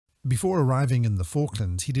Before arriving in the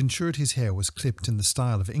Falklands, he'd ensured his hair was clipped in the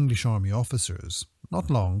style of English army officers.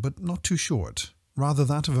 Not long, but not too short. Rather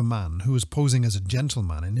that of a man who was posing as a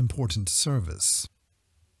gentleman in important service.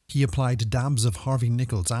 He applied dabs of Harvey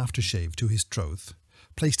Nichols aftershave to his troth,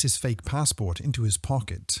 placed his fake passport into his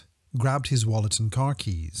pocket, grabbed his wallet and car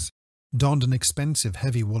keys, donned an expensive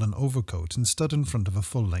heavy woolen overcoat and stood in front of a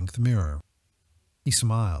full-length mirror. He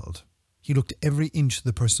smiled. He looked every inch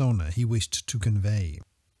the persona he wished to convey.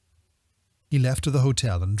 He left the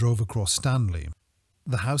hotel and drove across Stanley.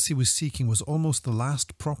 The house he was seeking was almost the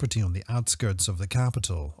last property on the outskirts of the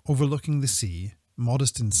capital, overlooking the sea,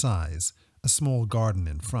 modest in size, a small garden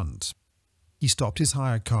in front. He stopped his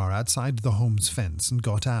hired car outside the home's fence and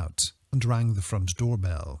got out, and rang the front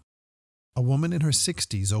doorbell. A woman in her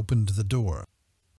 60s opened the door.